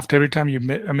saying after every time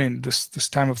this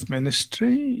time of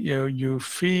ministry, you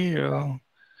feel,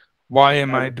 why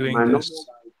am I doing this?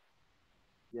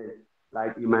 Yes,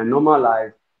 like in my normal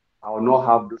life, I will not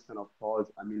have those kind of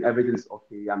thoughts. I mean, everything is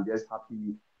okay. I'm just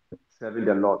happy serving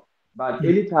the Lord. But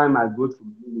anytime I go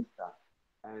to minister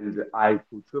and I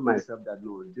portray myself that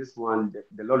no, this one,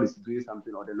 the Lord is doing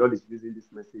something, or the Lord is using this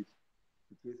message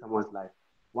to change someone's life.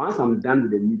 Once I'm done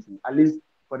with the meeting, at least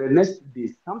for the next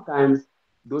days, sometimes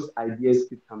those ideas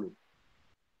keep coming.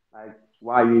 Like,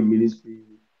 why are you in ministry?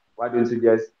 Why don't you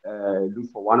just look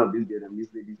for one of these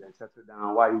Vietnamese ladies and settle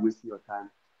down? Why are you wasting your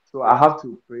time? So I have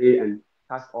to pray and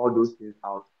cast all those things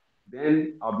out.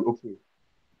 Then I'll be okay.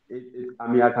 I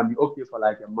mean, I can be okay for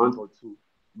like a month or two.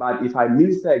 But if I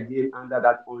minister again under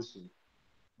that unction,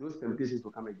 those temptations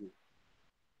will come again.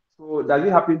 So does it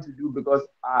happen to do? Because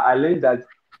I learned that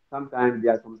sometimes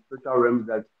there are some spiritual realms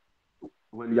that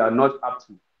when you are not up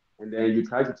to, and then you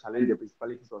try to challenge the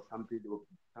principalities or something,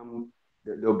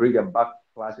 they'll bring a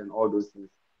backlash and all those things.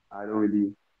 I don't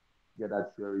really get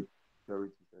that theory.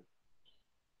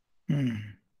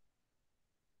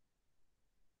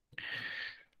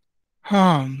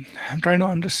 I'm trying to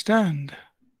understand.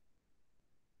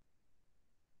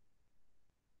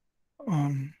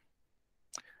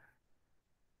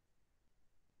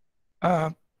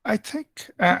 I think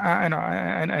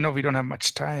I know we don't have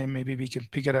much time. Maybe we can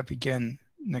pick it up again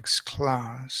next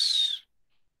class.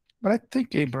 But I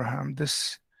think, Abraham,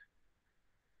 this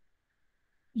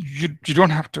you don't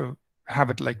have to have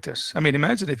it like this. I mean,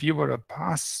 imagine if you were a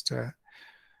pastor,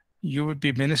 you would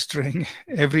be ministering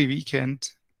every weekend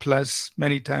plus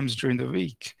many times during the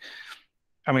week.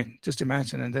 I mean, just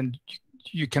imagine, and then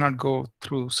you cannot go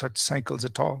through such cycles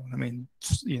at all. I mean,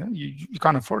 you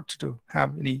can't afford to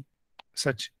have any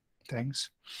such things.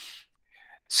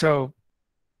 So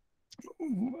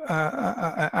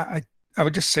I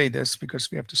would just say this because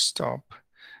we have to stop.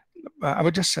 I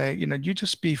would just say, you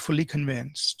just be fully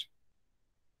convinced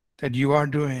that you are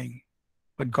doing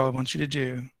what God wants you to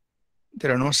do.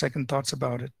 There are no second thoughts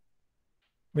about it.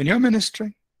 When you're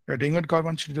ministering, you're doing what God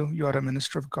wants you to do. You are a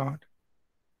minister of God.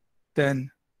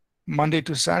 Then Monday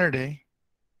to Saturday,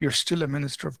 you're still a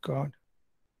minister of God,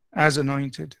 as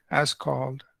anointed, as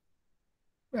called,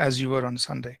 as you were on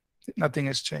Sunday. Nothing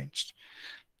has changed.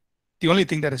 The only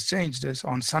thing that has changed is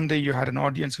on Sunday, you had an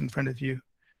audience in front of you.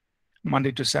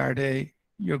 Monday to Saturday,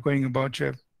 you're going about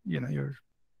your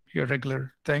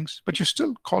regular things, but you're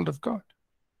still called of God.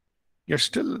 You're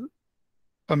still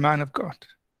a man of God.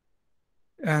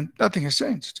 And nothing has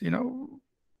changed.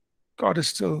 God is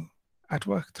still at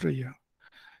work through you.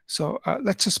 So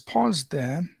let's just pause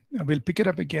there. We'll pick it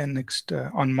up again next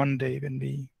on Monday when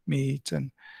we meet,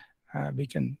 and we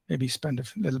can maybe spend a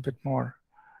little bit more,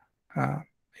 a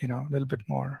little bit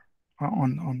more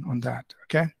on that.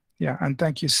 Okay. Yeah. And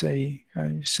thank you, Sei.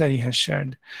 Sei has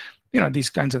shared,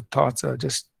 these kinds of thoughts are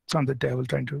just from the devil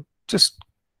trying to just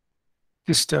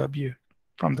disturb you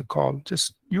from the call.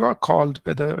 You are called,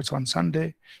 whether it's on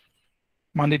Sunday,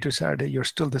 Monday to Saturday, you're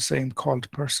still the same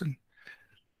called person.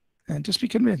 And just be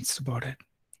convinced about it.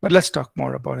 But let's talk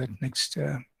more about it next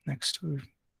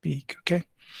week, okay?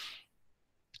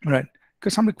 All right.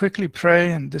 Could somebody quickly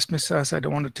pray and dismiss us? I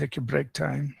don't want to take your break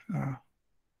time.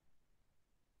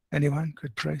 Anyone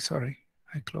could pray? Sorry,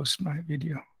 I closed my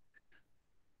video.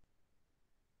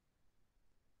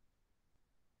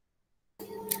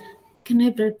 Can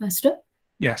I pray, Pastor?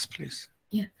 Yes, please.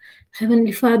 Yeah.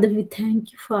 Heavenly Father, we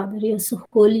thank you, Father. You're so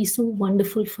holy, so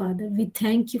wonderful, Father. We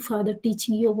thank you, Father,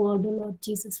 teaching your word, Lord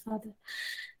Jesus, Father.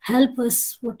 Help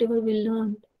us, whatever we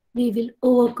learn, we will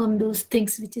overcome those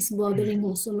things which is bothering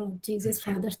us, Lord Jesus,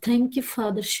 Father. Thank you,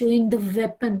 Father, showing the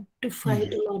weapon to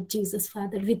fight, Lord Jesus,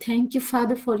 Father. We thank you,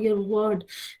 Father, for your word,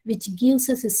 which gives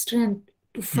us strength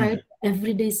to fight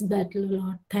every day's battle,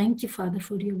 Lord. Thank you, Father,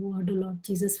 for your word, Lord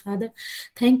Jesus, Father.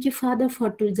 Thank you, Father, for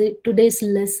today's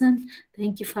lesson.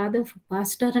 Thank you, Father, for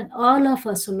Pastor and all of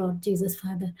us, Lord Jesus,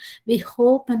 Father. We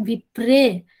hope and we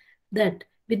pray that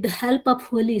with the help of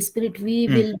Holy Spirit, we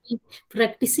will be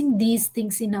practicing these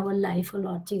things in our life,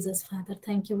 Lord Jesus, Father.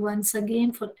 Thank you once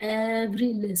again for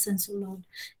every lesson, Lord.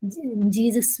 In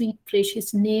Jesus' sweet,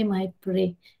 precious name, I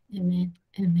pray. Amen.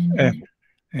 Amen. Amen.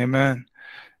 Amen.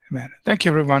 Amen. Thank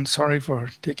you, everyone. Sorry for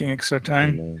taking extra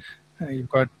time. You've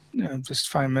got just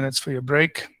 5 minutes for your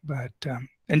break, but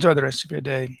enjoy the rest of your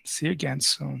day. See you again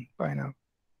soon. Bye now.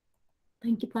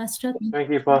 Thank you, Pastor.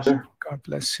 Thank you, Pastor. God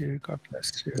bless you. God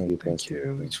bless you. Thank you, Thank Pastor.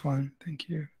 you, each one. Thank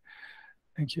you.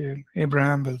 Thank you.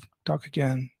 Abraham, we'll talk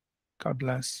again. God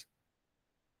bless.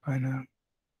 Bye now.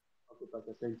 Okay,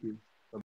 Pastor, thank you.